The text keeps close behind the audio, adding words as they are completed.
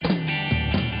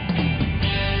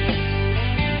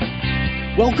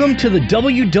Welcome to the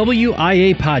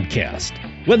WWIA podcast.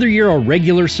 Whether you're a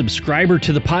regular subscriber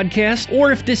to the podcast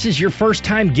or if this is your first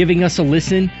time giving us a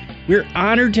listen, we're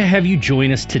honored to have you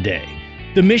join us today.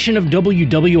 The mission of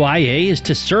WWIA is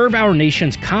to serve our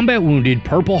nation's combat wounded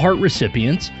Purple Heart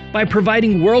recipients by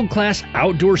providing world-class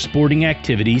outdoor sporting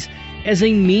activities as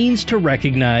a means to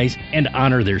recognize and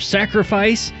honor their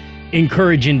sacrifice,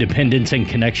 encourage independence and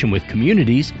connection with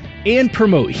communities, and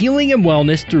promote healing and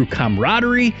wellness through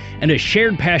camaraderie and a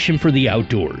shared passion for the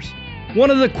outdoors.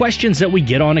 One of the questions that we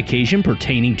get on occasion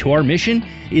pertaining to our mission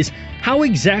is, how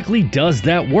exactly does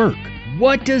that work?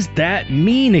 What does that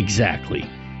mean exactly?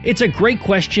 It's a great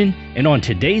question, and on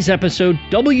today's episode,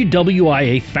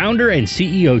 WWIA founder and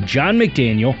CEO John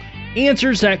McDaniel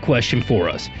answers that question for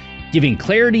us, giving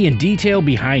clarity and detail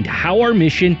behind how our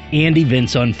mission and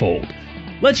events unfold.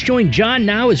 Let's join John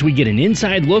now as we get an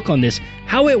inside look on this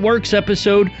How It Works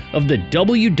episode of the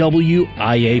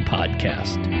WWIA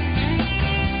podcast.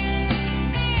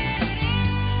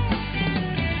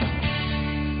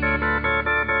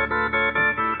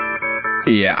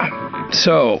 Yeah,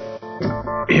 so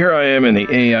here I am in the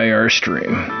AIR stream.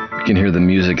 You can hear the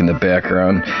music in the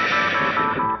background.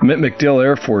 I'm at MacDill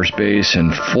Air Force Base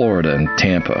in Florida, in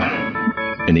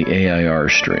Tampa, in the AIR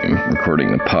stream,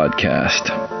 recording the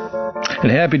podcast.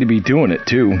 And happy to be doing it,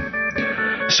 too.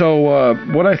 So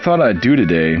what I thought I'd do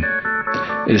today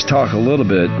is talk a little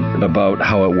bit about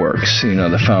how it works. You know,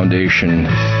 the foundation.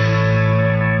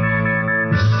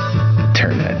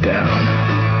 Turn that down.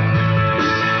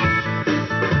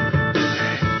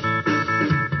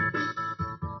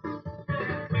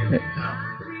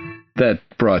 That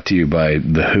brought to you by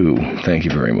The Who. Thank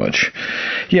you very much.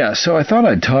 Yeah, so I thought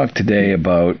I'd talk today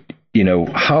about, you know,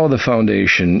 how the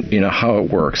foundation, you know, how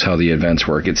it works, how the events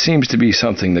work. It seems to be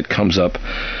something that comes up,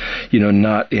 you know,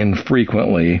 not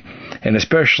infrequently, and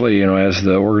especially, you know, as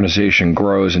the organization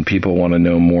grows and people want to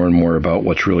know more and more about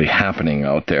what's really happening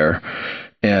out there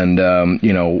and,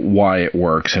 you know, why it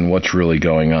works and what's really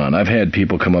going on. I've had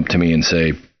people come up to me and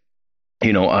say,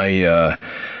 you know, I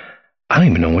don't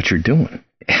even know what you're doing.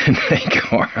 And they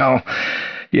go, well,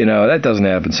 you know, that doesn't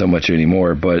happen so much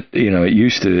anymore, but, you know, it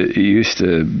used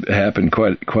to happen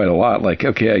quite a lot. Like,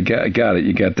 okay, I got it.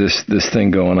 You got this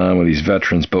thing going on with these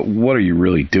veterans, but what are you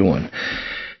really doing?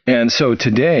 And so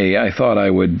today I thought I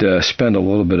would spend a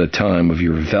little bit of time of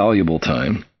your valuable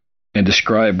time and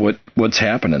describe what's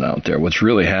happening out there, what's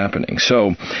really happening.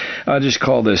 So I'll just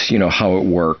call this, you know, how it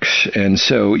works. And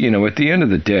so, you know, at the end of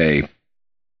the day,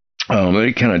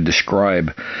 I kind of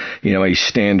describe, you know, a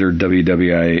standard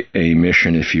WWIA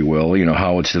mission, if you will, you know,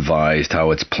 how it's devised,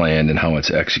 how it's planned, and how it's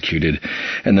executed,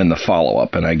 and then the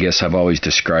follow-up. And I guess I've always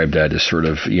described that as sort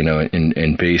of, you know,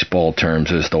 in baseball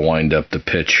terms, as the wind-up, the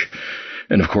pitch,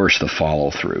 and of course the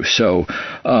follow-through. So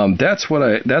that's what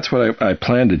I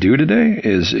plan to do today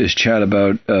is chat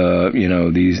about, you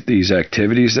know, these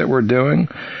activities that we're doing,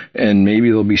 and maybe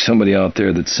there'll be somebody out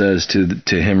there that says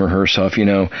to him or herself, you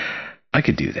know, I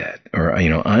could do that, or, you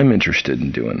know, I'm interested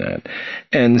in doing that.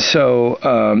 And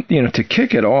so, you know, to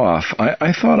kick it off,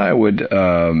 I thought I would,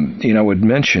 you know, would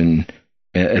mention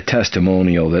a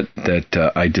testimonial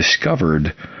that I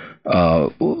discovered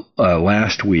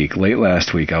last week, late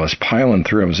last week. I was piling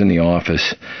through. I was in the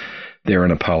office there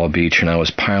in Apollo Beach, and I was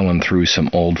piling through some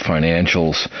old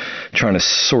financials, trying to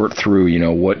sort through, you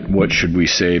know, what should we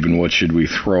save and what should we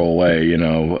throw away, you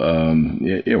know,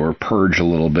 or purge a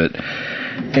little bit.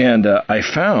 And I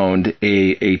found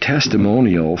a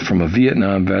testimonial from a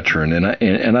Vietnam veteran,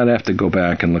 and I'd have to go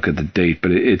back and look at the date,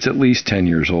 but it's at least 10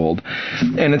 years old.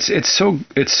 And it's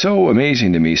so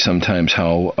amazing to me sometimes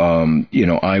how you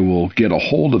know, I will get a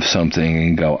hold of something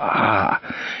and go,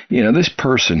 you know, this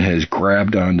person has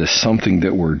grabbed onto something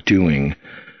that we're doing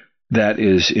that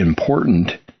is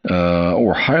important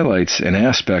or highlights an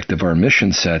aspect of our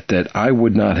mission set that I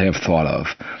would not have thought of.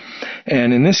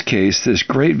 And in this case, this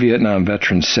great Vietnam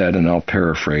veteran said, and I'll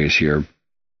paraphrase here,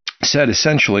 said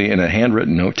essentially in a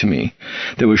handwritten note to me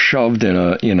that was shoved in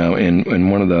a, you know, in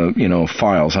one of the, you know,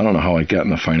 files. I don't know how I got in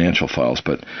the financial files,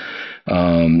 but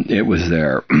it was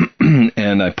there.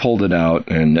 And I pulled it out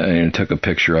and took a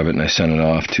picture of it, and I sent it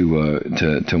off to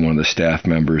one of the staff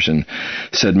members and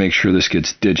said, make sure this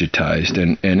gets digitized.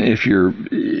 And if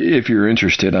you're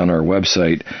interested, on our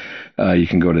website, you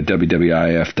can go to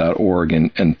wwif.org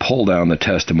and pull down the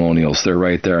testimonials. They're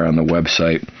right there on the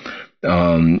website.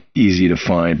 Easy to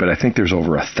find, but I think there's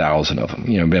over 1,000 of them.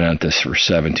 You know, been at this for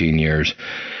 17 years,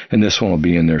 and this one will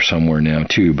be in there somewhere now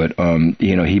too. But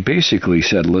you know, he basically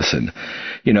said, listen,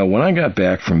 you know, when I got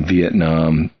back from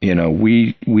Vietnam, you know,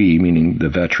 we meaning the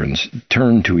veterans,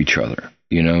 turned to each other.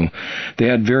 They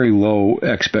had very low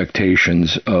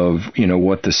expectations of,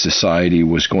 what the society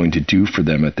was going to do for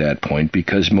them at that point,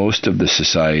 because most of the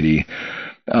society,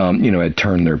 had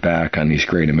turned their back on these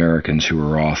great Americans who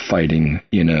were off fighting,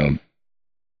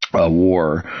 a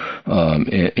war,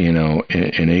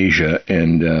 in Asia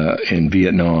and in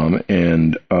Vietnam,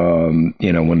 and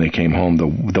when they came home,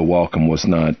 the welcome was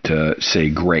not say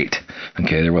great.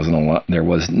 Okay, there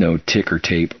was no ticker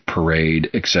tape parade,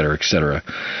 et cetera, et cetera.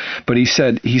 But he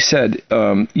said,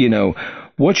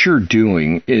 what you're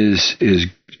doing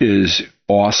is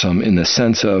awesome in the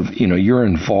sense of, you're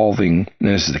involving. And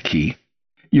this is the key.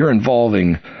 You're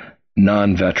involving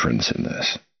non-veterans in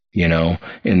this.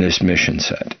 In this mission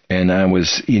set. And I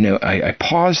was, I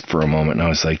paused for a moment and I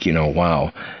was like,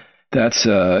 wow, that's,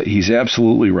 he's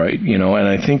absolutely right. And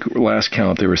I think last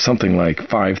count, there was something like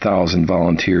 5,000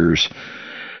 volunteers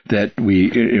that we,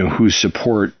 whose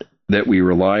support that we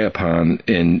rely upon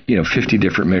in, 50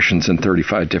 different missions in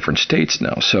 35 different states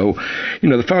now. So,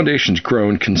 the foundation's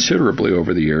grown considerably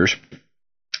over the years.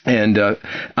 And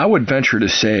I would venture to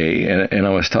say, and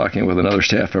I was talking with another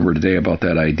staff member today about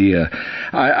that idea.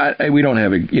 We don't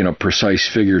have precise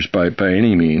figures by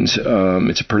any means.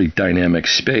 It's a pretty dynamic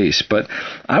space, but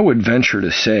I would venture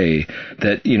to say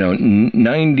that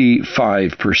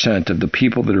 95% of the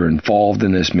people that are involved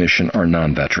in this mission are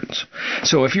non-veterans.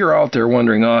 So if you're out there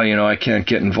wondering, I can't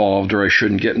get involved or I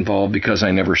shouldn't get involved because I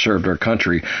never served our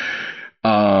country.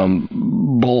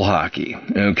 Bull hockey.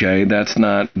 Okay, that's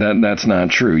not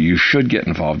true. You should get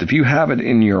involved if you have it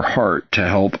in your heart to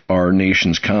help our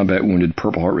nation's combat wounded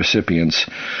Purple Heart recipients.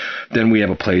 Then we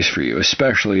have a place for you,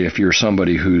 especially if you're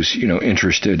somebody who's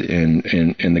interested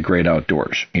in the great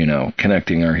outdoors.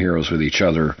 Connecting our heroes with each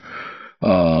other.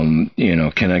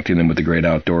 Connecting them with the great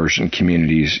outdoors and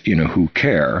communities, who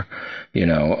care,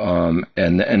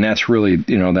 and that's really,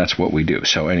 that's what we do.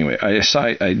 So anyway, I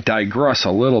digress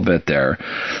a little bit there,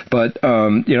 but,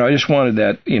 I just wanted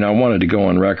that, I wanted to go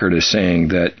on record as saying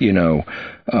that,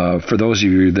 for those of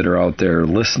you that are out there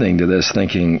listening to this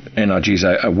thinking, geez,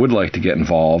 I would like to get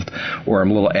involved, or I'm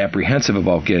a little apprehensive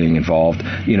about getting involved,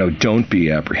 don't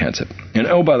be apprehensive. And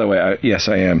by the way, I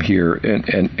am here at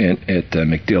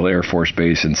MacDill Air Force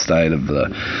Base inside of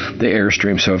the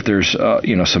Airstream. So if there's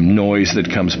some noise that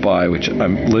comes by, which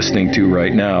I'm listening to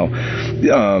right now,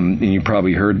 and you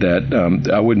probably heard that,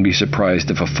 I wouldn't be surprised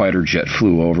if a fighter jet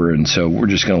flew over. And so we're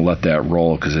just going to let that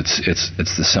roll because it's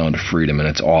the sound of freedom and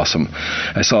it's awesome.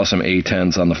 I saw some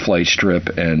A-10s on the flight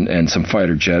strip and some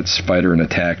fighter jets, fighter and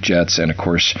attack jets, and of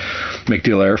course,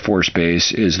 MacDill Air Force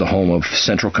Base is the home of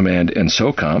Central Command and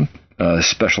SOCOM.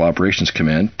 Special Operations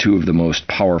Command, two of the most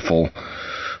powerful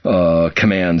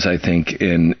commands, I think,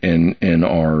 in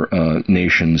our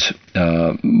nation's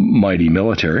mighty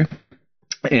military.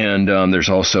 And there's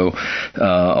also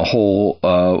a whole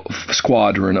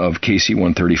squadron of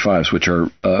KC-135s, which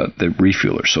are the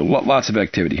refuelers. So lots of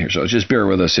activity here. So just bear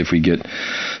with us if we get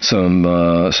some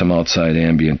outside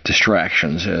ambient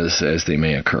distractions as they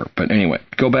may occur. But anyway,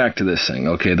 go back to this thing.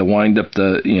 Okay, the wind up,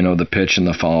 the pitch and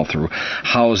the follow through.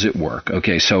 How does it work?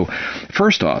 Okay, so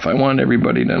first off, I want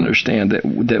everybody to understand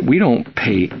that we don't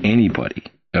pay anybody.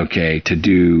 Okay, to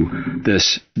do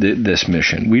this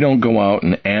mission. We don't go out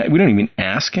and we don't even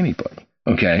ask anybody.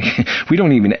 Okay, we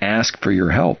don't even ask for your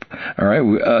help. All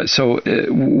right, so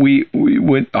we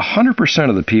 100%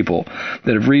 of the people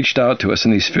that have reached out to us in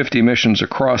these 50 missions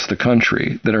across the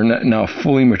country that are now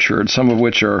fully matured, some of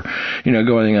which are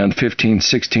going on 15,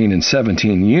 16, and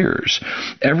 17 years.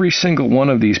 Every single one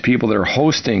of these people that are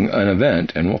hosting an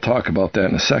event, and we'll talk about that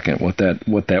in a second, what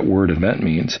that word event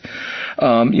means,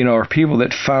 are people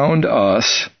that found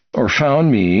us or found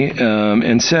me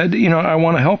and said, I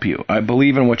want to help you. I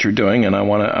believe in what you're doing, and I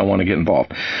want to get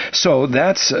involved. So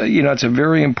that's it's a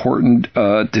very important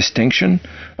distinction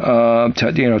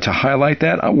to highlight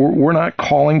that. We're not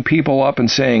calling people up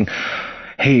and saying,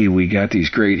 hey, we got these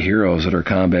great heroes that are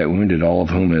combat wounded, all of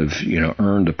whom have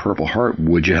earned a Purple Heart.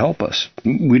 Would you help us?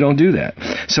 We don't do that.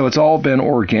 So it's all been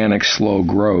organic, slow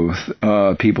growth.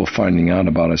 People finding out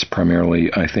about us primarily,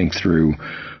 I think, through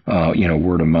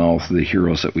word of mouth, the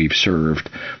heroes that we've served,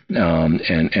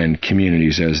 and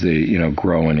communities as they,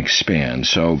 grow and expand.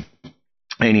 So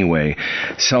anyway,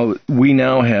 so we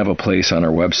now have a place on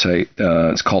our website.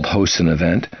 It's called Host an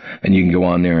Event, and you can go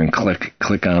on there and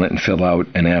click on it and fill out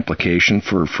an application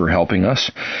for helping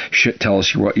us. Tell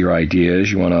us what your idea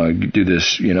is. You want to do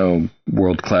this,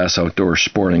 world-class outdoor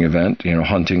sporting event,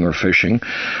 hunting or fishing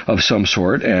of some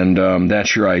sort, and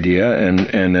that's your idea.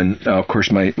 And then, of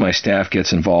course, my staff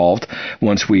gets involved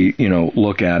once we,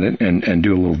 look at it and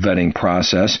do a little vetting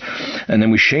process. And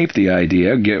then we shape the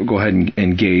idea, go ahead and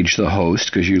engage the host,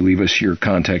 because you leave us your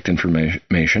contact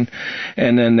information,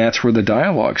 and then that's where the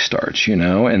dialogue starts, and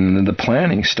then the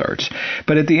planning starts.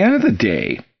 But at the end of the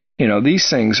day, these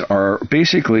things are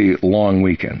basically long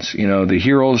weekends. The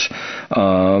heroes,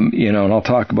 and I'll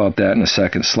talk about that in a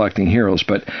second, selecting heroes,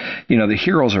 but, the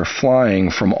heroes are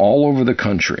flying from all over the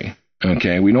country.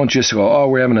 Okay, we don't just go, oh,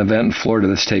 we're having an event in Florida,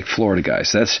 let's take Florida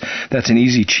guys. That's an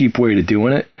easy, cheap way to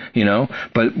doing it,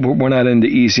 but we're not into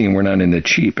easy and we're not into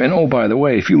cheap. And oh, by the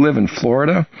way, if you live in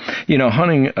Florida,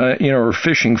 hunting, or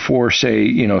fishing for,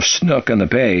 say, snook on the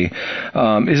bay,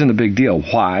 isn't a big deal.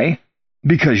 Why?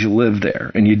 Because you live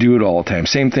there and you do it all the time.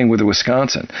 Same thing with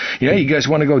Wisconsin. You guys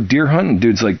want to go deer hunting?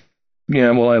 Dude's like, yeah,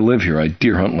 well, I live here. I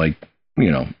deer hunt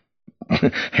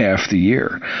half the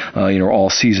year, all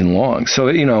season long.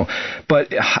 So,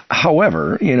 but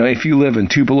however, if you live in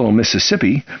Tupelo,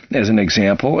 Mississippi, as an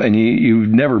example, and you've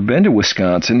never been to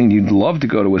Wisconsin and you'd love to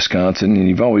go to Wisconsin and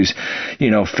you've always,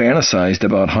 fantasized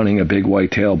about hunting a big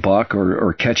whitetail buck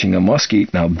or catching a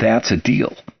muskie, now that's a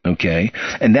deal. Okay.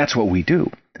 And that's what we do.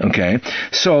 Okay.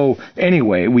 So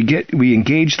anyway, we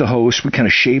engage the host, we kind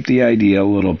of shape the idea a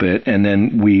little bit, and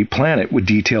then we plan it with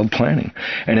detailed planning.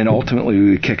 And then ultimately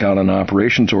we kick out an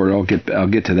operations order. I'll get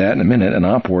to that in a minute, an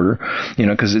op order,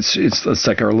 because it's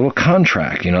like our little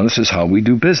contract. This is how we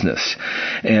do business.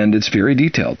 And it's very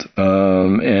detailed.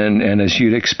 And as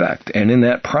you'd expect. And in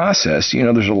that process,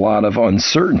 there's a lot of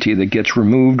uncertainty that gets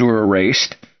removed or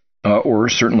erased, or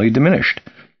certainly diminished.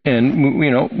 And,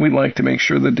 we like to make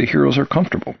sure that the heroes are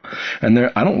comfortable. And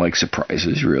I don't like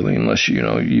surprises, really, unless, you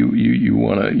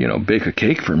want to, bake a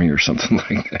cake for me or something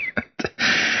like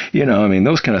that.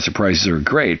 Those kind of surprises are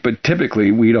great. But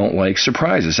typically, we don't like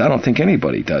surprises. I don't think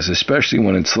anybody does, especially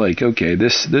when it's like, okay,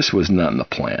 this was not in the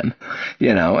plan.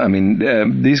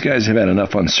 These guys have had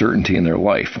enough uncertainty in their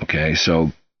life, okay?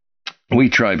 So we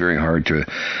try very hard to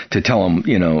tell them,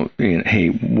 hey,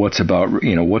 what's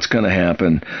going to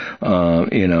happen,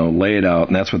 lay it out.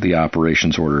 And that's what the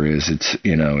operations order is.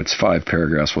 It's 5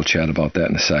 paragraphs. We'll chat about that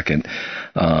in a second.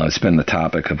 It's been the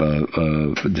topic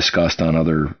of discussed on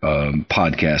other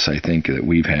podcasts, I think, that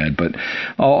we've had, but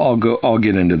I'll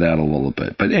get into that a little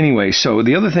bit. But anyway, so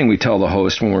the other thing we tell the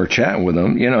host when we're chatting with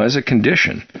them, as a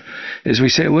condition, is we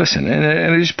say, listen, and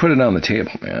I just put it on the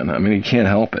table, man. You can't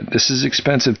help it. This is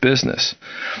expensive business.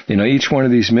 Each one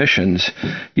of these missions,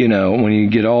 when you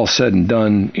get all said and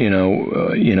done,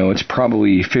 it's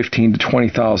probably $15,000 to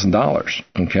 $20,000,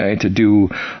 okay, to do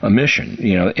a mission,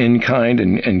 in kind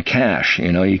and cash.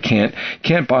 You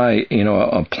can't buy,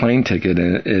 a plane ticket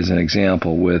as an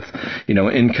example with,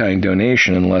 in kind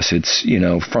donation unless it's,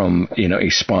 from, a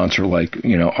sponsor like,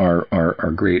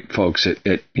 our great folks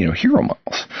at Hero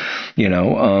Miles.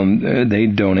 They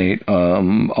donate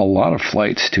a lot of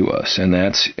flights to us, and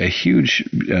that's a huge,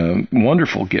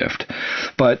 wonderful gift.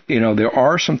 But there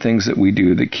are some things that we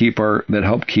do that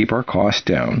help keep our costs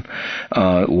down.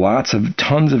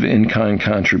 Tons of in-kind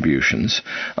contributions.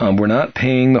 We're not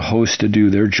paying the host to do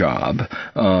their job,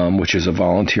 which is a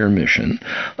volunteer mission.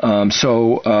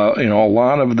 So a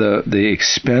lot of the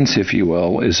expense, if you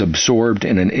will, is absorbed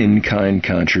in an in-kind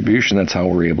contribution. That's how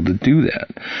we're able to do that.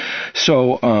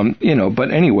 So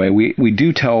but anyway, we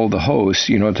do tell the host,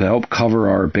 to help cover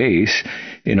our base,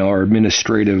 our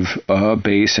administrative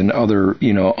base and other,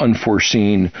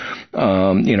 unforeseen,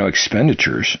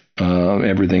 expenditures,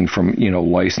 everything from,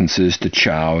 licenses to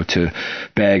chow to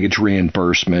baggage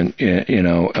reimbursement,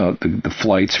 the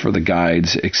flights for the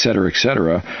guides, et cetera, et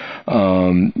cetera.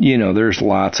 There's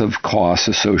lots of costs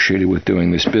associated with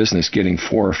doing this business, getting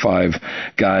 4 or 5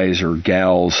 guys or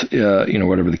gals,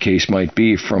 whatever the case might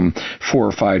be, from 4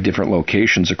 or 5 different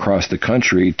locations across the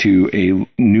country to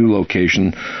a new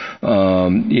location,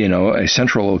 a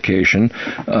central location,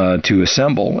 to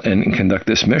assemble and conduct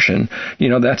this mission.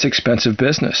 That's expensive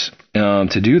business,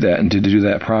 to do that and to do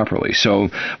that properly. So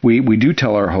we do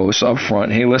tell our hosts up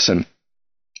front, hey, listen,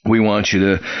 we want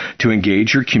you to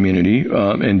engage your community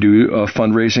and do a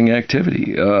fundraising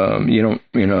activity.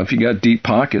 If you got deep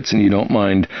pockets and you don't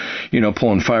mind,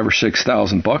 pulling $5,000 or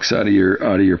 $6,000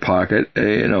 out of your pocket,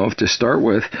 to start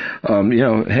with,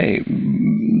 hey,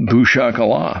 boo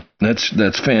shakallah.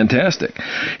 That's fantastic.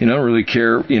 I don't really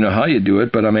care, how you do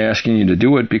it, but I'm asking you to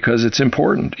do it because it's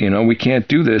important. We can't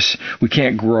do this. We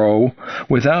can't grow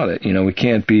without it. We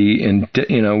can't be in,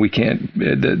 we can't,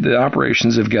 the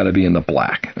operations have got to be in the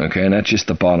black. Okay, and that's just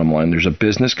the bottom line. There's a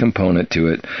business component to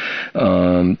it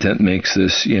that makes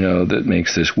this, that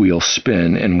makes this wheel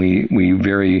spin, and we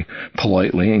very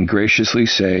politely and graciously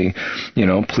say,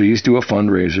 please do a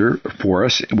fundraiser for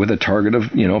us with a target of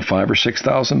 $5,000 or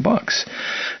 $6,000.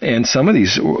 And some of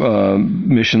these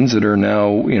missions that are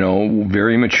now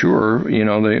very mature,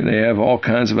 they have all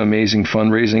kinds of amazing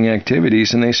fundraising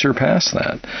activities, and they surpass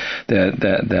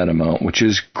that amount, which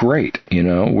is great.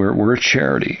 We're a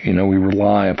charity. We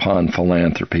rely upon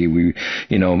philanthropy.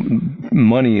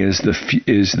 Money is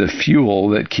the fuel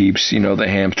that keeps the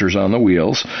hamsters on the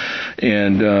wheels,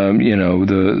 and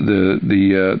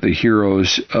the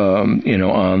heroes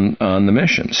on the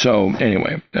mission. So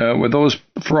anyway,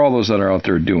 for all those that are out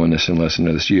there doing this and listening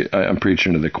to this, I'm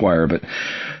preaching to the choir, but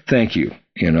thank you.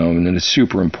 And it's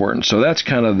super important. So that's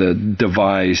kind of the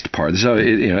devised part. So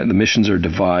the missions are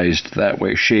devised that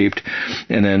way, shaped,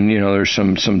 and then there's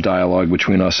some dialogue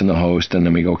between us and the host, and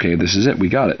then we go, okay, this is it, we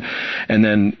got it, and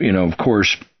then of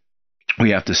course,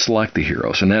 we have to select the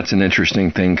heroes, and that's an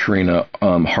interesting thing. Karina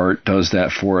Hart does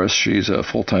that for us. She's a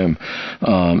full-time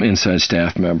inside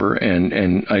staff member,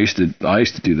 and I used to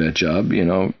do that job,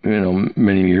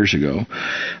 many years ago,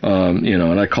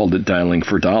 and I called it dialing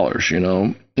for dollars,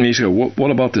 And you go, what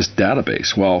about this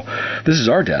database? Well, this is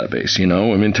our database,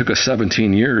 it took us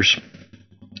 17 years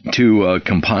to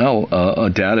compile a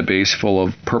database full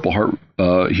of Purple Heart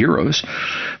heroes,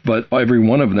 but every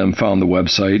one of them found the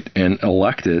website and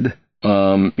elected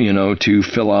to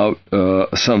fill out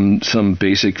some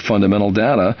basic fundamental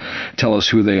data, tell us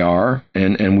who they are,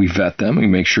 and we vet them. We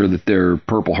make sure that their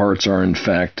Purple Hearts are in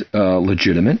fact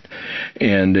legitimate,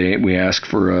 and we ask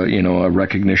for a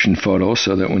recognition photo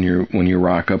so that when you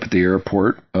rock up at the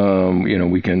airport,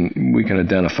 we can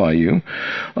identify you.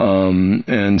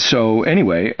 And so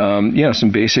anyway,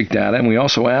 some basic data, and we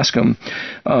also ask them,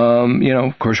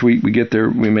 of course we get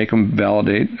we make them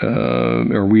validate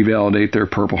or we validate their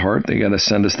Purple Heart. They got to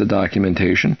send us the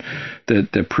documentation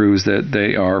that proves that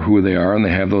they are who they are and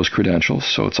they have those credentials.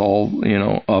 So it's all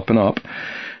up and up,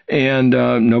 and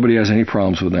nobody has any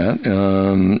problems with that.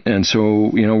 And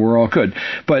so we're all good.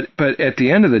 But at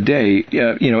the end of the day,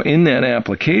 in that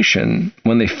application,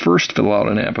 when they first fill out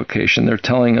an application, they're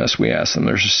telling us. We ask them.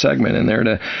 There's a segment in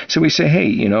there so we say,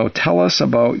 hey, tell us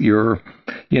about your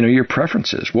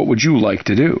preferences. What would you like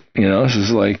to do? This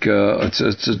is like it's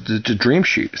a dream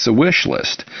sheet. It's a wish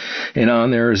list, and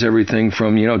on there is everything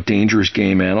from dangerous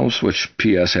game animals, which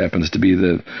P.S. happens to be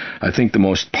the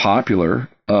most popular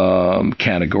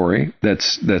category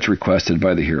that's requested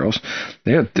by the heroes.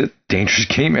 They have dangerous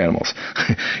game animals.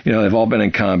 They've all been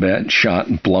in combat, shot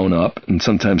and blown up, and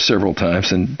sometimes several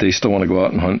times, and they still want to go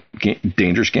out and hunt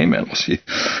dangerous game animals. You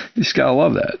just gotta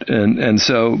love that. And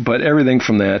so, but everything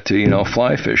from that to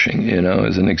fly fishing,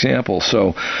 as an example.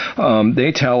 So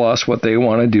they tell us what they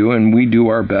want to do, and we do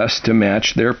our best to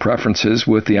match their preferences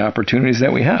with the opportunities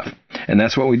that we have. And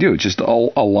that's what we do, just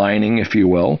all aligning, if you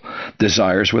will,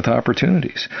 desires with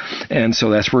opportunities. And so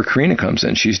that's where Karina comes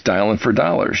in. She's dialing for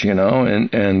dollars,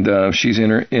 and she's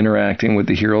interacting with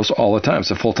the heroes all the time.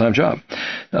 It's a full-time job.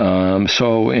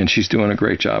 And she's doing a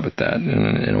great job at that.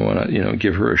 And I want to,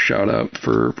 give her a shout out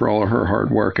for all of her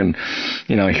hard work. And,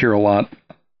 I hear a lot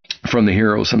from the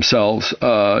heroes themselves,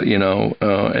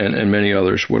 and many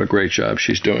others, what a great job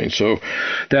she's doing. So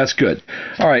that's good.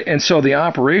 All right. And so the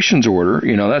operations order,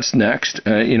 that's next.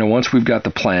 Once we've got the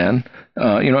plan,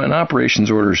 an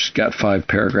operations order's got 5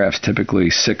 paragraphs, typically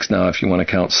 6 now if you want to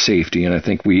count safety. And I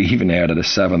think we even added a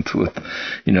 7th with,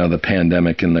 the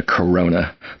pandemic and the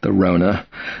Rona.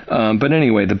 But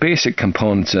anyway, the basic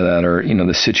components of that are,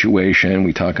 the situation.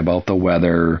 We talk about the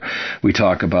weather. We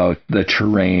talk about the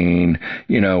terrain.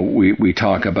 We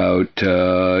talk about,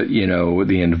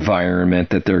 the environment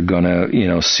that they're going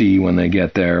to, see when they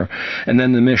get there. And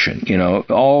then the mission.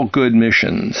 All good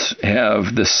missions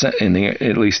have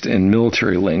at least in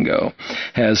military lingo,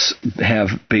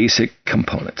 have basic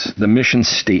components. The mission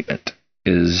statement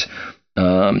is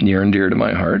near and dear to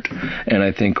my heart, and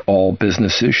I think all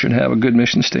businesses should have a good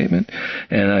mission statement,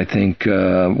 and I think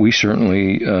we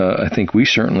certainly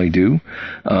do.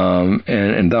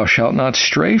 And thou shalt not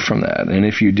stray from that. And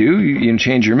if you do, you can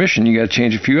change your mission. You got to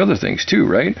change a few other things too,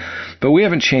 right? But we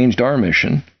haven't changed our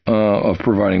mission of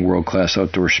providing world-class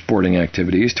outdoor sporting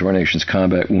activities to our nation's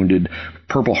combat wounded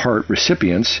Purple Heart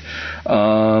recipients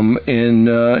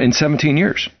in 17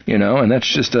 years, and that's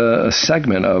just a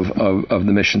segment of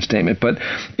the mission statement. But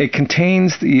it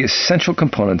contains the essential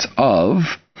components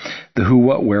of the who,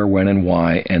 what, where, when, and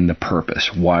why, and the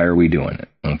purpose. Why are we doing it?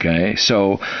 Okay,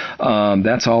 so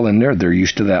that's all in there. They're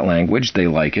used to that language. They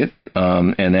like it,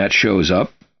 and that shows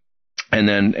up And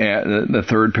then the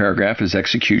third paragraph is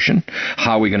execution.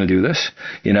 How are we going to do this?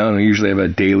 And we usually have a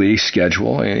daily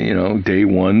schedule, day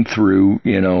 1 through,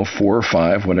 4 or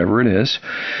 5, whatever it is.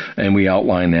 And we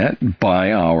outline that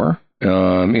by hour.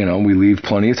 We leave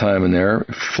plenty of time in there,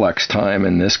 flex time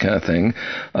and this kind of thing,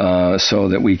 so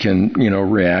that we can,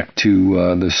 react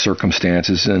to the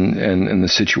circumstances and the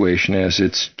situation as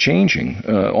it's changing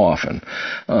often,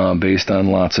 based on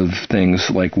lots of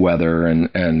things like weather and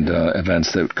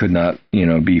events that could not,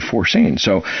 be foreseen.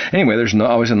 So anyway, there's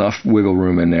always enough wiggle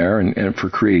room in there and for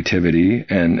creativity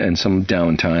and some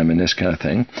downtime and this kind of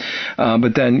thing.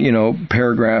 But then,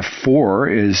 paragraph 4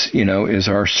 is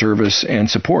our service and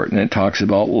support, and it talks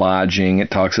about lodging, it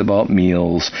talks about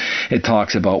meals, it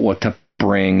talks about what to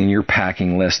bring in your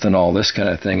packing list and all this kind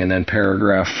of thing. And then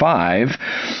paragraph 5,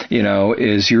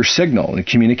 is your signal and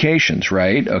communications,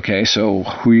 right? Okay, so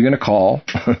who are you going to call?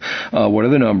 What are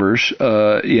the numbers?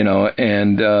 All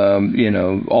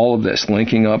of this,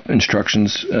 linking up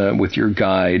instructions with your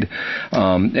guide.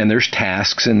 And there's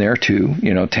tasks in there too,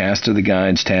 tasks to the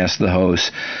guides, tasks to the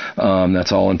hosts.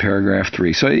 That's all in paragraph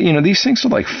 3. So, these things are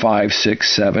like 5,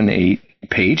 6, 7, 8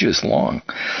 pages long,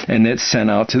 and it's sent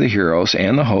out to the heroes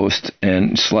and the host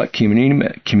and select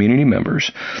community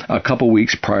members a couple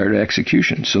weeks prior to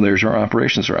execution. So there's our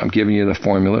operations. I'm giving you the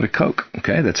formula to Coke.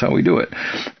 Okay, that's how we do it.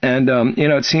 And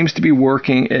it seems to be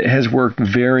working. It has worked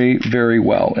very, very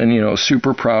well. And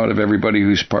super proud of everybody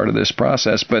who's part of this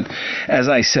process. But as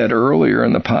I said earlier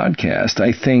in the podcast,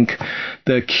 I think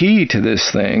the key to this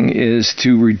thing is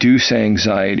to reduce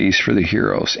anxieties for the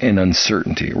heroes and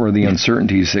uncertainty, or the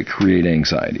uncertainties that create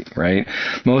anxiety, right?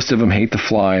 Most of them hate to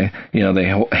fly.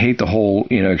 They hate the whole,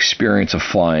 experience of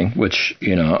flying, which,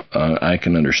 I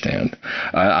can understand.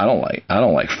 I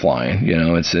don't like flying.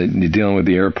 It's dealing with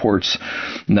the airports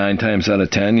 9 times out of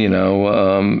 10,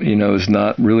 is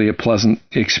not really a pleasant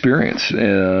experience.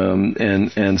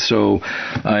 And so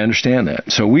I understand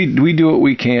that. So we do what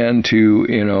we can to,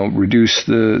 reduce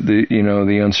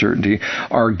the uncertainty.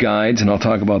 Our guides, and I'll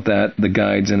talk about the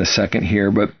guides in a second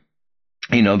here, but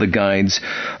the guides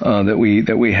that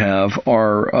we have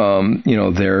are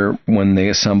there when they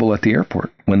assemble at the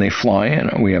airport. When they fly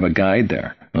in, we have a guide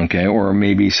there. Okay, or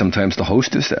maybe sometimes the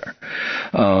host is there,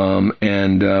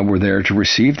 and we're there to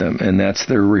receive them, and that's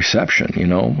their reception.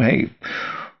 Hey,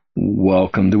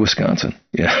 welcome to Wisconsin.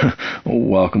 Yeah,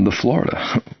 welcome to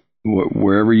Florida.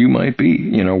 Wherever you might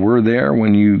be, we're there.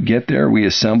 When you get there, we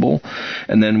assemble,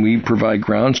 and then we provide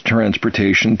ground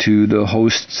transportation to the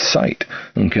host site.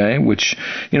 Okay, which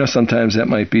sometimes that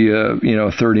might be a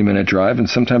 30-minute drive, and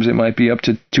sometimes it might be up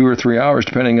to 2 or 3 hours,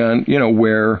 depending on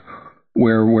where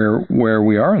we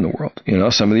are in the world.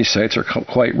 Some of these sites are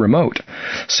quite remote.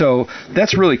 So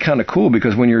that's really kind of cool,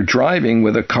 because when you're driving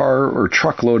with a car or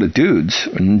truckload of dudes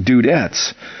and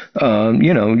dudettes,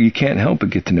 you can't help but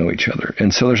get to know each other.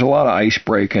 And so there's a lot of ice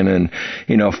breaking and,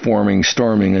 forming,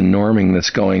 storming, and norming that's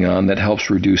going on that helps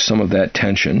reduce some of that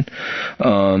tension.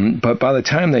 But by the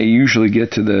time they usually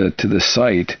get to the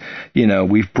site,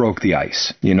 we've broke the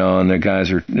ice, and the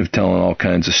guys are telling all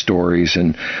kinds of stories.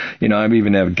 And, I've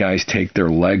even had guys take their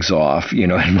legs off, in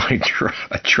my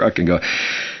truck and go,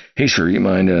 hey, sir, you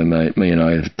mind,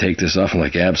 I take this off? I'm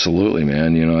like, absolutely,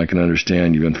 man. I can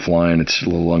understand you've been flying. It's a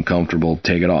little uncomfortable.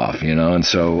 Take it off, And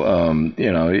so,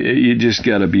 you just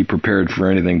got to be prepared for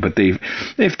anything. But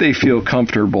if they feel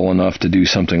comfortable enough to do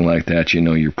something like that,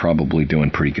 you're probably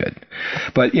doing pretty good.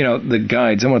 But, the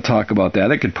guides, I'm going to talk about that.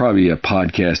 That could probably be a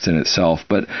podcast in itself.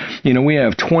 But, we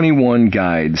have 21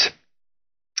 guides,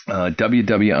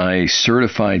 WWIA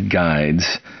certified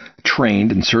guides,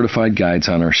 trained and certified guides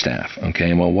on our staff.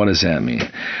 Okay, well, what does that mean?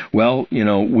 Well,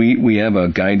 we have a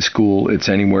guide school. It's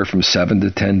anywhere from 7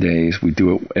 to 10 days. We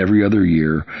do it every other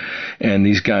year, and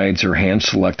these guides are hand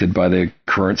selected by the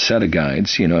current set of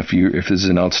guides. If there's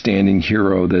an outstanding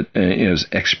hero that has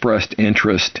expressed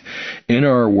interest in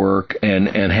our work and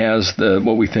has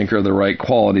what we think are the right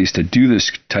qualities to do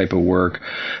this type of work,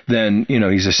 then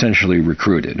he's essentially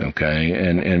recruited. Okay,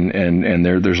 and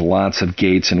there's lots of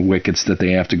gates and wickets that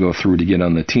they have to go through to get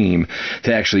on the team,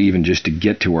 to actually even just to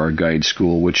get to our guide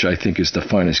school, which I think is the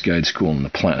finest guide school on the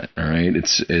planet. All right,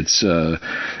 it's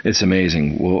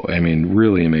amazing. Well, I mean,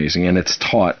 really amazing, and it's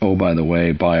taught, oh, by the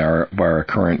way, by our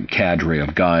current cadre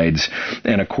of guides,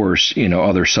 and of course,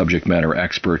 other subject matter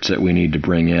experts that we need to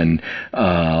bring in,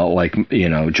 like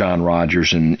John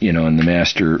Rogers and in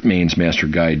the Maine's Master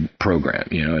Guide program,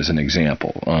 as an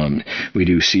example. We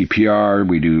do CPR,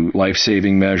 we do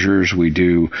life-saving measures, we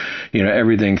do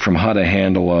everything from how to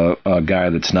handle a guy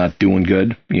that's not doing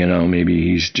good. Maybe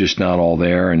he's just not all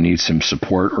there and needs some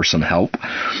support or some help.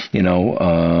 We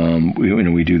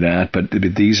do that. But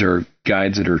these are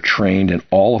guides that are trained in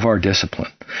all of our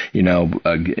discipline.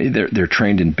 They're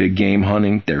trained in big game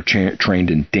hunting. They're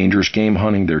trained in dangerous game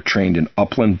hunting. They're trained in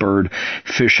upland bird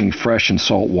fishing, fresh and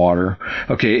salt water.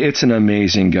 Okay, it's an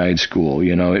amazing guide school.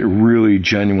 It really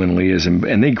genuinely is.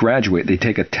 And they graduate. They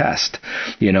take a test,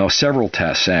 several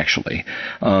tests actually.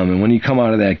 And when you come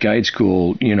out of that guide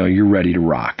school, you're ready to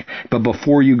rock. But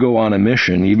before you go on a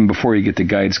mission, even before you get to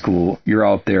guide school, you're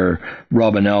out there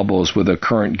rubbing elbows with a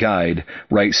current guide,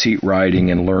 right seat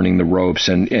riding and learning the ropes.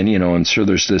 And so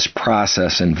there's this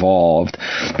process involved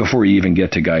before you even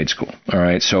get to guide school. All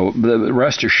right. So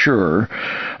rest assured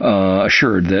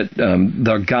that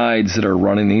the guides that are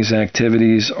running these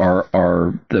activities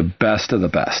are the best of the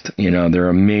best. They're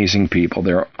amazing people.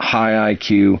 They're high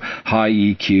IQ, high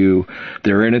EQ.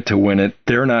 They're in it to win it.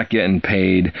 They're not getting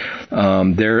paid.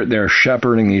 They're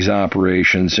shepherding these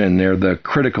operations, and they're the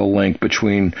critical link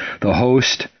between the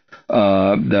host,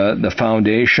 the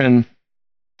foundation,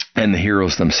 and the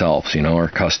heroes themselves, our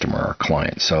customer, our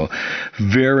client. So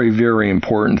very, very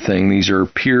important thing. These are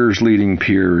peers leading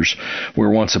peers, where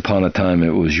once upon a time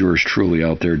it was yours truly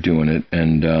out there doing it.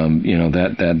 And,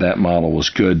 that model was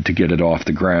good to get it off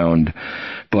the ground.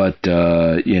 But,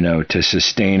 to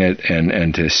sustain it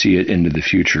and to see it into the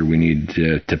future, we need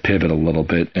to pivot a little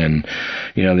bit. And,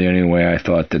 the only way I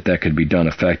thought that could be done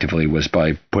effectively was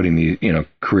by putting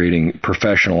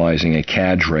professionalizing a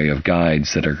cadre of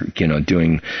guides that are,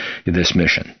 doing this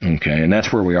mission. Okay. And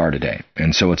that's where we are today.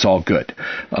 And so it's all good.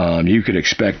 You could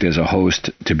expect as a host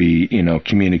to be,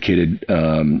 communicated,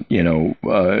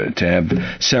 to have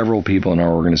several people in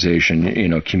our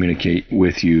organization, communicate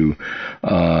with you,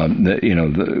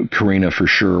 Karina for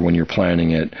sure when you're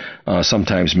planning it.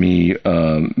 Sometimes me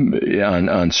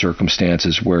on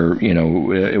circumstances where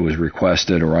it was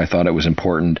requested or I thought it was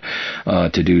important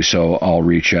to do so, I'll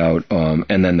reach out,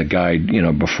 and then the guide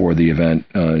before the event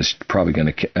is probably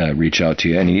going to reach out to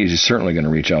you, and he's certainly going to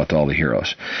reach out to all the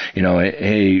heroes.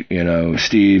 Hey,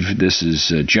 Steve, this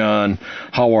is John.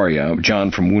 How are you?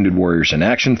 John from Wounded Warriors in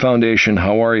Action Foundation.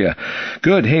 How are you?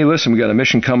 Good. Hey, listen, we got a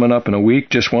mission coming up in a week.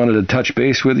 Just wanted to touch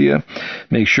base with you.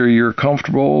 Make sure you're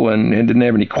comfortable and didn't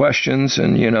have any questions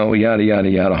and, yada, yada,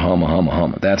 yada,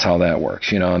 humma. That's how that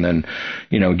works, and then,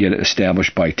 get it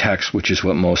established by text, which is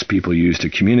what most people use to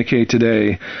communicate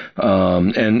today.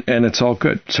 And it's all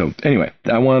good. So anyway,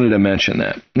 I wanted to mention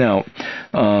that. Now,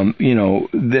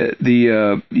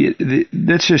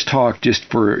 let's just talk just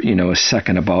for, a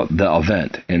second about the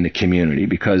event and the community,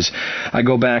 because I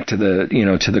go back to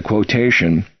the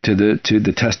quotation, to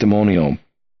the testimonial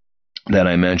that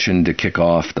I mentioned to kick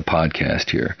off the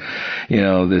podcast here.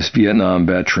 This Vietnam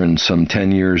veteran some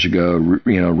 10 years ago,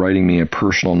 writing me a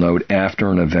personal note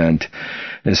after an event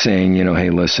and saying, hey,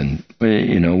 listen,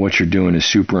 what you're doing is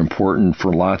super important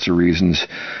for lots of reasons.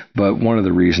 But one of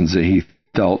the reasons that he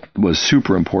felt was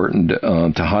super important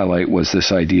to highlight was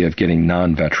this idea of getting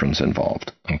non-veterans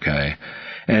involved. Okay.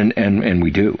 And we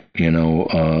do,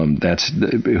 that's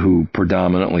who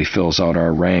predominantly fills out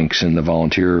our ranks in the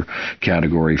volunteer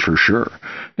category for sure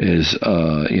is,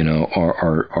 our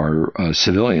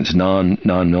civilians,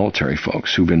 non-military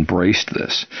folks who've embraced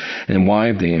this. And why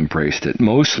have they embraced it?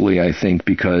 Mostly, I think,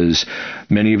 because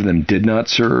many of them did not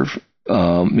serve.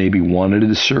 Maybe wanted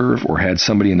to serve or had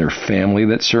somebody in their family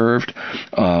that served,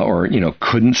 or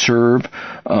couldn't serve,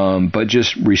 but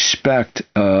just respect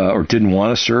or didn't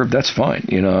want to serve. That's fine.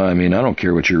 I don't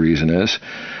care what your reason is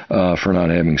for not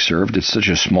having served. It's such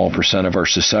a small percent of our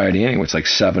society anyway. It's like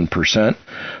 7%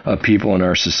 of people in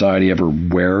our society ever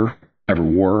wore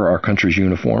our country's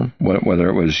uniform, whether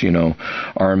it was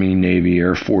Army, Navy,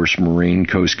 Air Force, Marine,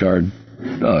 Coast Guard,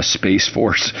 Space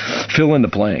Force, fill in the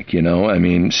blank,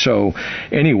 so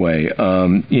anyway,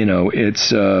 it's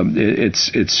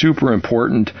super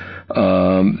important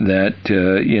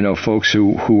that folks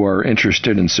who are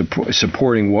interested in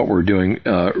supporting what we're doing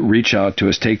reach out to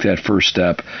us, take that first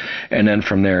step, and then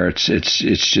from there it's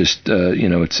just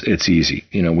it's easy.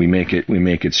 We make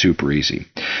it super easy.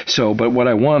 So, but what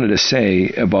I wanted to say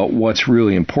about what's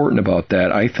really important about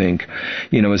that, I think,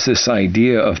 is this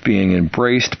idea of being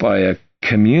embraced by a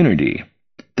community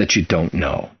that you don't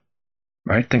know.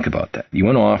 Right? Think about that. You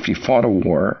went off, you fought in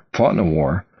a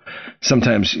war.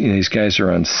 Sometimes these guys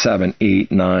are on 7,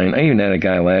 8, 9. I even had a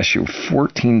guy last year with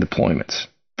 14 deployments.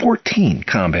 14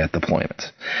 combat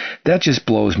deployments. That just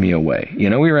blows me away. We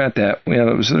were at that,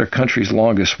 it was their country's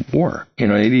longest war.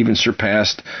 It even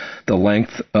surpassed the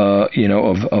length,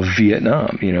 of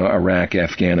Vietnam, Iraq,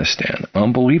 Afghanistan.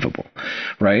 Unbelievable,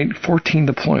 right? 14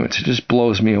 deployments. It just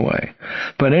blows me away.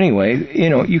 But anyway,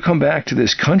 you come back to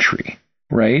this country,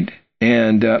 right?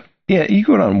 And, Yeah, you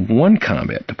go on one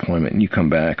combat deployment and you come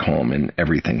back home and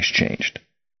everything's changed.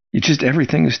 It's just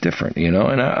everything is different, and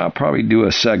I'll probably do a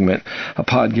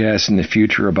podcast in the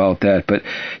future about that. But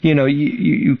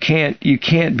you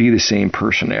can't be the same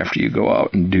person after you go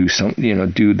out and do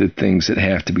do the things that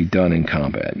have to be done in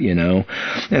combat,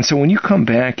 And so when you come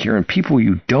back here and people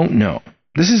you don't know,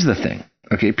 this is the thing.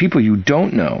 Okay, people you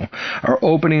don't know are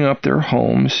opening up their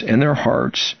homes and their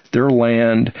hearts, their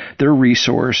land, their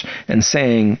resource, and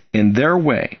saying in their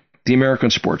way, the American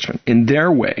sportsman, in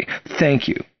their way, thank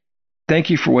you. Thank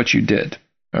you for what you did.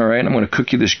 All right, I'm going to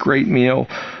cook you this great meal.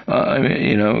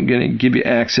 I'm going to give you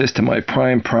access to my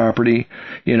prime property.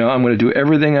 I'm going to do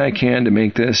everything I can to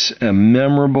make this a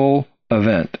memorable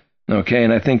event. Okay,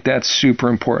 and I think that's super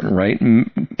important, right?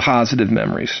 Positive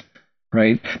memories.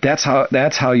 Right? That's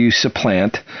how you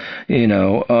supplant,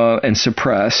 and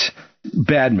suppress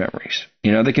bad memories.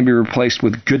 They can be replaced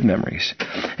with good memories.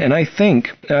 And I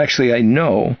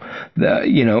know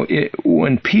that,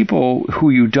 when people who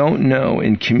you don't know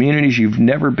in communities you've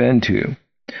never been to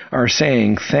are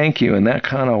saying thank you in that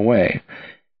kind of way,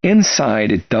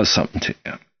 inside it does something to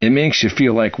you. It makes you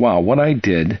feel like, wow, what I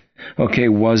did,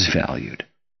 was valued.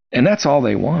 And that's all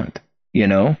they want.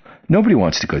 Nobody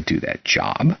wants to go do that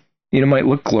job. It might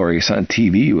look glorious on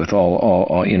TV with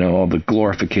all the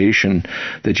glorification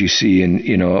that you see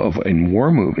in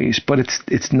war movies, but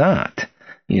it's not.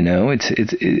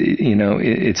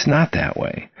 It's not that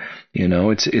way.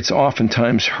 It's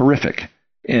oftentimes horrific.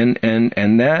 And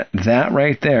that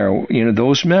right there,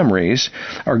 those memories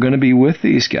are going to be with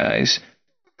these guys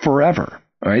forever.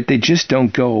 All right, they just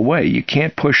don't go away. You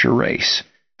can't push a race.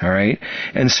 All right,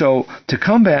 and so to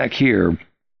come back here.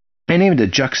 And even to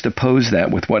juxtapose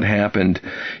that with what happened,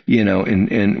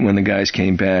 in when the guys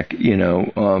came back,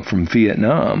 from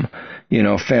Vietnam,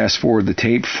 fast forward the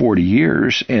tape 40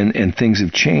 years and things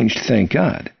have changed. Thank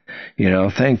God.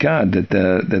 Thank God that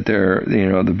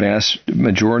the vast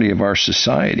majority of our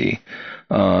society,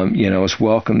 has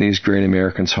welcomed these great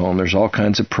Americans home. There's all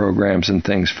kinds of programs and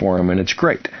things for them, and it's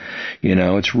great.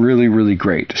 It's really, really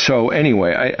great. So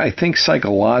anyway, I think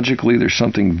psychologically there's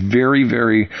something very,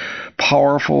 very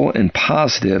powerful and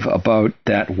positive about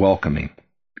that welcoming.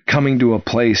 Coming to a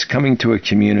place, coming to a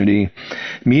community,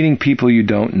 meeting people you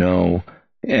don't know,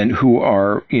 and who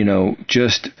are,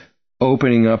 just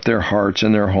opening up their hearts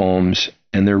and their homes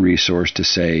and their resource to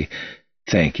say,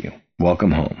 thank you,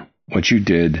 welcome home. What you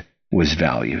did was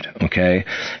valued, okay?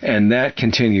 And that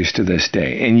continues to this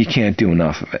day, and you can't do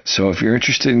enough of it. So if you're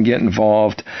interested in getting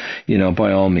involved,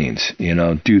 by all means,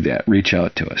 do that. Reach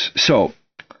out to us. So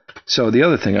the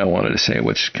other thing I wanted to say,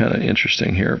 which is kind of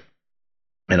interesting here,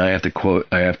 and I have to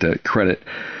credit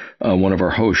one of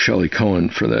our hosts, Shelley Cohen,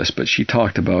 for this, but she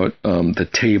talked about the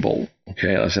table,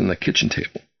 okay, as in the kitchen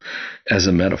table, as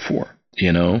a metaphor,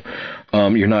 you're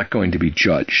not going to be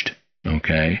judged.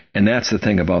 Okay, and that's the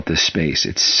thing about this space.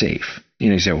 It's safe.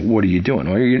 You say, well, what are you doing?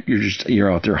 Well,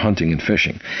 you're out there hunting and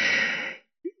fishing.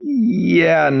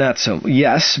 Yeah, not so.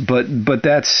 Yes, but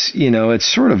that's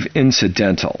it's sort of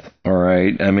incidental. All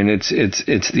right. I mean, it's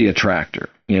the attractor.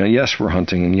 Yes, we're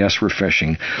hunting, and yes, we're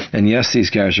fishing, and yes,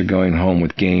 these guys are going home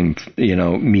with game,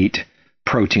 meat,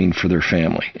 protein for their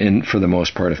family, and for the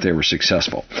most part, if they were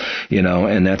successful,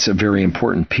 and that's a very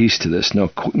important piece to this, no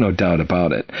doubt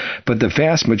about it. But the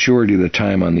vast majority of the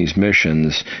time on these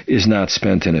missions is not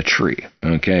spent in a tree.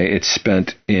 Okay, it's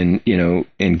spent in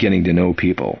getting to know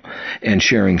people and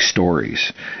sharing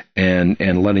stories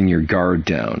and letting your guard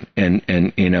down and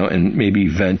maybe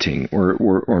venting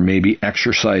or maybe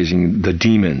exercising the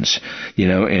demons,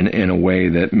 in a way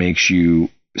that makes you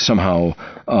somehow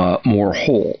more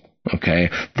whole. Okay,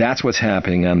 that's what's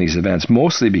happening on these events,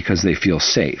 mostly because they feel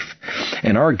safe.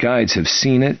 And our guides have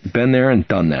seen it, been there, and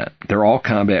done that. They're all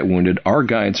combat wounded. Our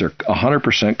guides are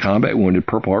 100% combat wounded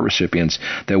Purple Heart recipients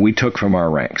that we took from our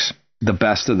ranks, the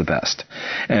best of the best.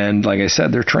 And like I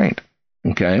said, they're trained.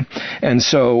 Okay, and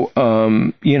so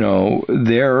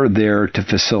they're there to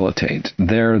facilitate.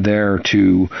 They're there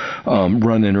to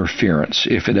run interference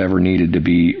if it ever needed to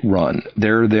be run.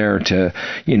 They're there to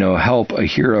help a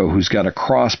hero who's got a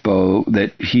crossbow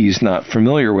that he's not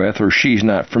familiar with or she's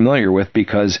not familiar with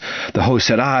because the host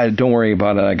said, don't worry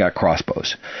about it, I got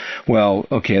crossbows. Well,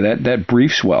 okay, that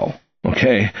briefs well.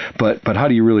 Okay, but how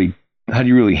do you really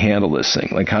handle this thing?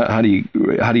 Like how do you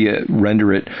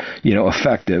render it,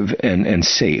 effective and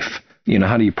safe?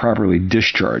 How do you properly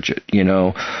discharge it?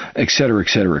 Et cetera, et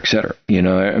cetera, et cetera.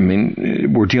 I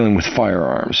mean, we're dealing with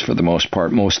firearms for the most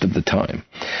part, most of the time.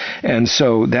 And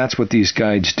so that's what these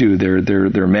guides do.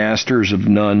 They're masters of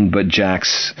none but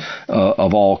jacks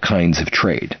of all kinds of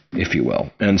trade. if you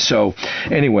will. And so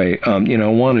anyway, I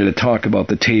wanted to talk about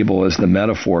the table as the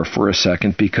metaphor for a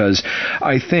second, because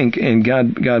I think, and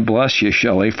God bless you,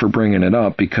 Shelley, for bringing it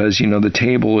up, because, the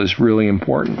table is really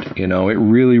important. It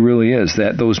really, really is.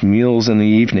 That those meals in the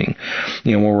evening,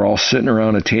 when we're all sitting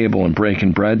around a table and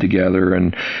breaking bread together,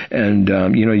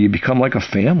 and you become like a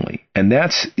family. And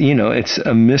that's, it's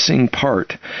a missing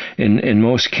part in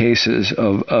most cases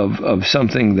of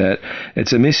something that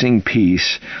it's a missing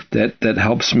piece that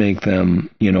helps make them,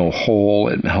 whole.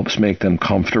 It helps make them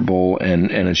comfortable.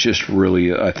 And it's just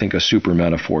really, I think, a super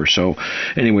metaphor. So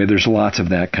anyway, there's lots of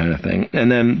that kind of thing.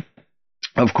 And then,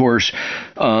 of course,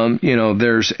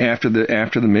 there's after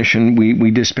the mission,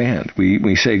 we disband.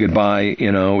 We say goodbye,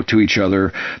 to each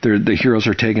other. The heroes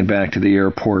are taken back to the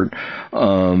airport,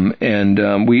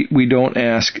 and we don't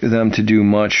ask them to do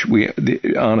much.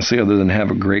 Honestly, other than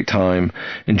have a great time,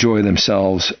 enjoy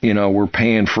themselves. We're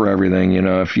paying for everything.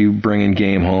 If you bring in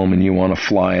game home and you want to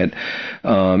fly it,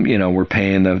 we're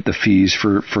paying the fees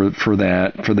for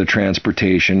that, for the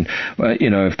transportation.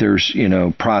 If there's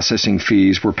processing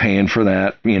fees, we're paying for that.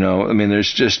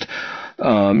 There's just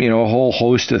a whole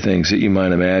host of things that you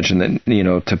might imagine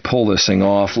that, to pull this thing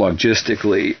off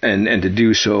logistically and to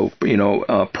do so,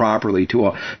 properly to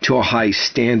a high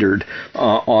standard,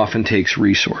 often takes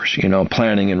resource,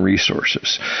 planning and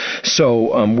resources.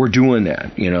 So, we're doing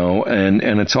that,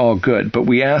 and it's all good. But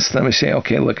we ask them, we say,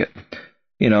 okay, look at,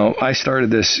 I started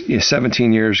this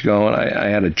 17 years ago, and I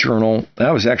had a journal.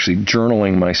 I was actually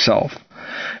journaling myself.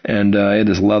 And I had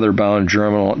this leather-bound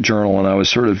journal, and I was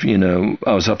sort of,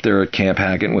 I was up there at Camp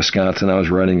Hackett in Wisconsin. I was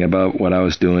writing about what I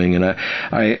was doing, and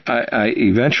I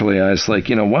eventually I was like,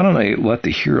 why don't I let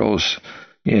the heroes,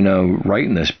 write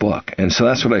in this book? And so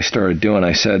that's what I started doing.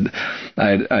 I said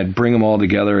I'd bring them all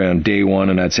together on day one,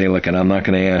 and I'd say, look, and I'm not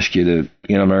going to ask you to,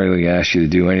 I'm not really going to ask you to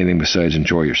do anything besides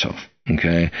enjoy yourself.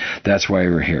 Okay, that's why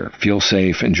we're here. Feel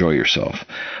safe, enjoy yourself.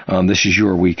 This is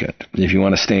your weekend. If you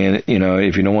want to stay in,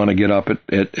 if you don't want to get up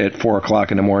at 4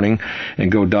 o'clock in the morning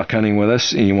and go duck hunting with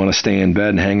us, and you want to stay in bed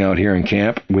and hang out here in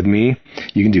camp with me,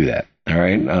 you can do that. All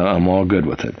right, I'm all good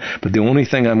with it. But the only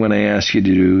thing I'm going to ask you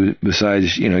to do,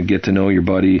 besides get to know your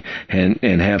buddy and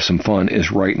have some fun,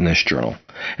 is write in this journal.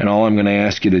 And all I'm going to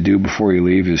ask you to do before you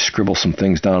leave is scribble some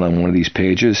things down on one of these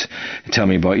pages and tell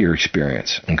me about your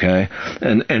experience, okay?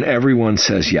 And everyone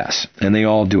says yes, and they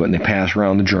all do it, and they pass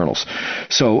around the journals.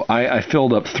 So I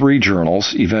filled up 3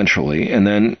 journals eventually, and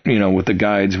then, with the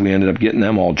guides, we ended up getting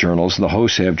them all journals. The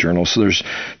hosts have journals, so there's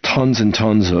tons and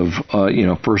tons of,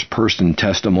 first-person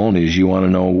testimonies. You want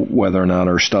to know whether or not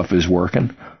our stuff is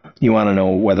working? You want to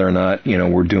know whether or not,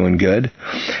 we're doing good?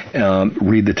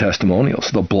 Read the testimonials.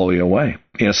 They'll blow you away.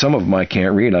 Some of them I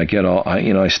can't read. I get all,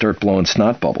 I start blowing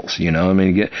snot bubbles, you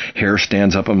get hair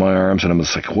stands up on my arms, and I'm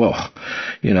just like, whoa,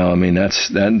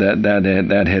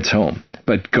 that hits home.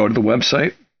 But go to the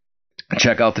website,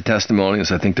 check out the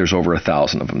testimonials. I think there's over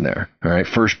 1,000 of them there. All right,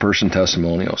 first-person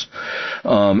testimonials,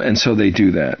 and so they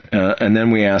do that, and then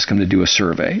we ask them to do a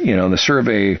survey. The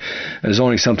survey is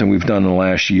only something we've done in the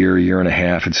last year and a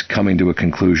half. It's coming to a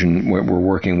conclusion. We're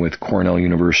working with Cornell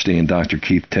University and Dr.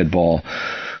 Keith Tidball,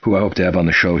 who I hope to have on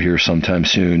the show here sometime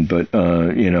soon. But,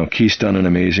 Keith's done an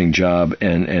amazing job,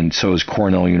 and so has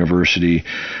Cornell University.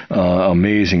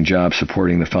 Amazing job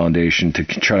supporting the foundation to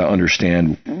try to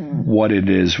understand what it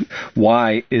is.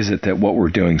 Why is it that what we're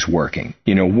doing is working?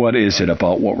 What is it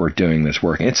about what we're doing that's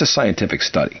working? It's a scientific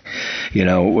study,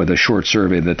 with a short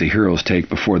survey that the heroes take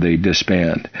before they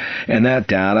disband. And that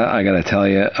data, I got to tell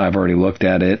you, I've already looked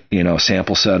at it,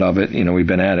 sample set of it. We've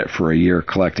been at it for a year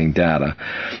collecting data.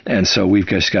 And so we've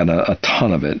just got a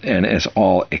ton of it, and it's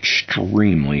all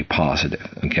extremely positive.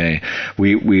 Okay,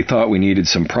 we thought we needed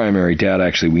some primary data.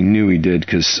 Actually, we knew we did,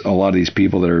 because a lot of these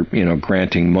people that are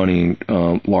granting money,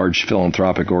 large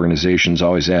philanthropic organizations,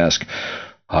 always ask,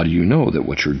 how do you know that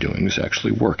what you're doing is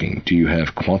actually working? Do you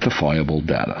have quantifiable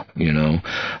data?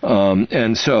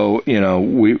 And so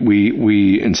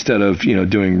we instead of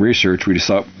doing research, we just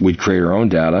thought we'd create our own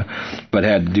data, but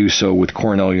had to do so with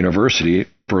Cornell University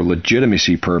for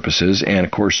legitimacy purposes. And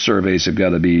of course, surveys have got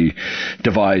to be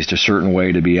devised a certain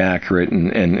way to be accurate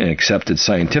and accepted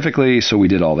scientifically. So we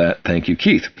did all that. Thank you,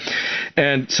 Keith.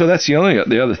 And so that's the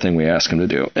other thing we ask them to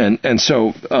do. And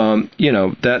so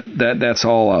that's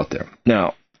all out there.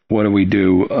 Now, what do we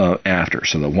do after?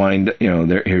 So the wind,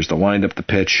 here's the wind up, the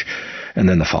pitch, and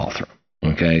then the follow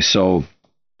through. Okay, so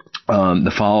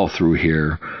the follow through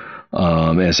here,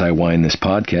 as I wind this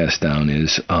podcast down,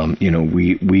 is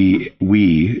we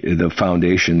the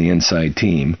foundation, the inside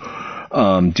team,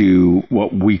 do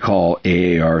what we call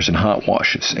AARs and hot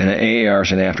washes. And an AAR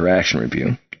is an after action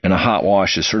review. And a hot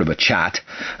wash is sort of a chat,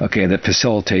 okay, that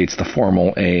facilitates the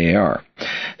formal AAR.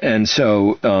 And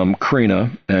so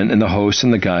Karina and the host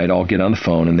and the guide all get on the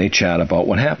phone and they chat about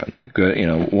what happened. Good,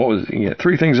 what was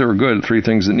 3 things that were good, 3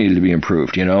 things that needed to be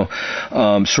improved,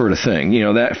 sort of thing,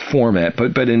 that format.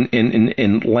 But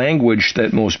in language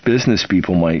that most business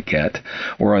people might get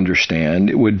or understand,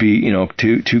 it would be,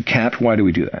 to cap. Why do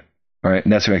we do that? All right,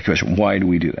 and that's my question. Why do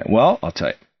we do that? Well, I'll tell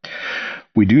you.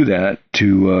 We do that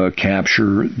to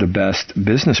capture the best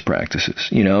business practices,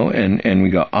 and we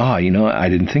go, I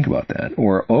didn't think about that.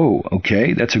 Or, oh,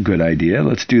 okay, that's a good idea.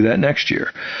 Let's do that next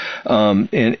year.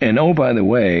 And oh, by the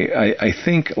way, I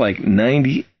think like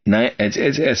 99,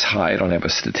 it's high. I don't have a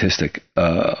statistic,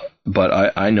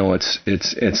 but I know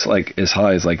it's like as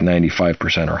high as like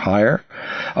 95% or higher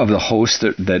of the hosts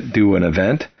that do an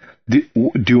event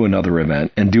do another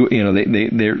event and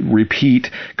they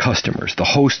repeat customers. The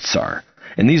hosts are.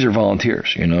 And these are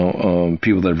volunteers,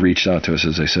 people that have reached out to us,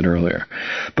 as I said earlier.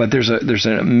 But there's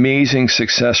an amazing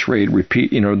success rate,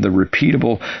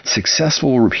 the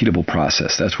successful repeatable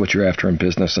process. That's what you're after in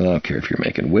business. And I don't care if you're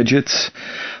making widgets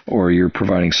or you're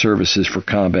providing services for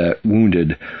combat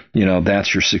wounded,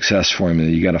 that's your success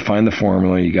formula. You got to find the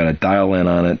formula. You got to dial in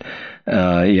on it.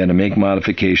 You got to make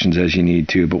modifications as you need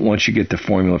to. But once you get the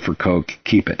formula for Coke,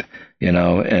 keep it.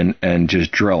 And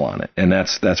just drill on it. And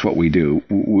that's what we do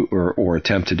or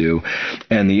attempt to do.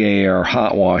 And the AAR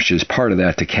hot wash is part of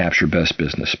that to capture best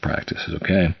business practices.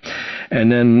 Okay.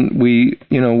 And then we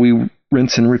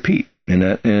rinse and repeat. And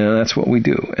that's what we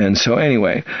do. And so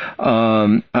anyway,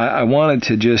 I wanted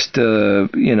to just,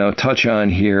 touch on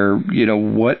here,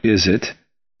 what is it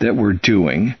that we're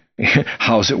doing?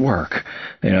 How's it work?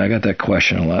 I got that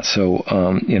question a lot. So,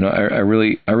 I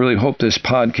really hope this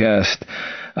podcast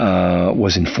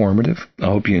was informative. I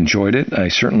hope you enjoyed it. I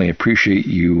certainly appreciate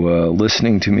you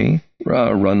listening to me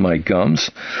run my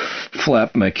gums,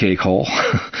 flap my cake hole.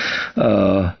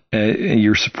 And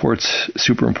your support's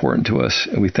super important to us.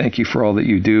 And we thank you for all that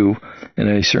you do. And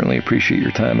I certainly appreciate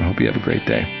your time. I hope you have a great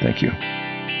day. Thank you.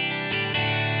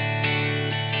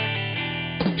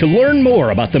 To learn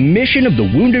more about the mission of the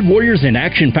Wounded Warriors in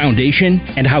Action Foundation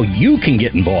and how you can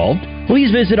get involved, please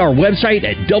visit our website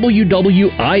at WWIAF.org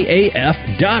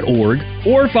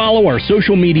or follow our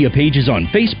social media pages on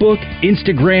Facebook,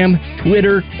 Instagram,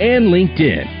 Twitter, and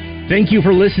LinkedIn. Thank you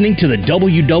for listening to the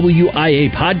WWIA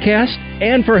podcast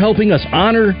and for helping us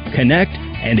honor, connect,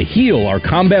 and heal our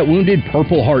combat wounded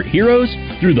Purple Heart heroes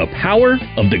through the power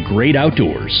of the great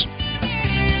outdoors.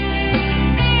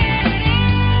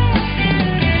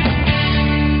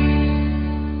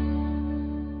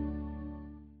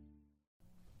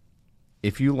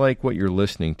 If you like what you're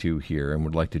listening to here and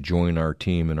would like to join our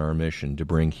team in our mission to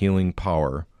bring healing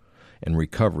power and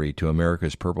recovery to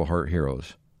America's Purple Heart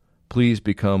heroes, please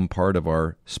become part of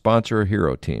our Sponsor a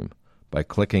Hero team by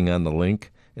clicking on the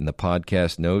link in the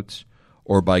podcast notes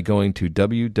or by going to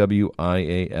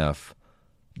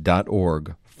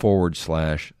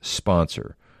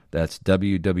wwiaf.org/sponsor. That's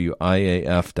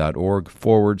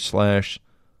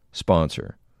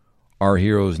wwiaf.org/sponsor. Our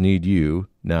heroes need you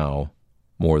now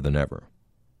more than ever.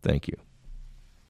 Thank you.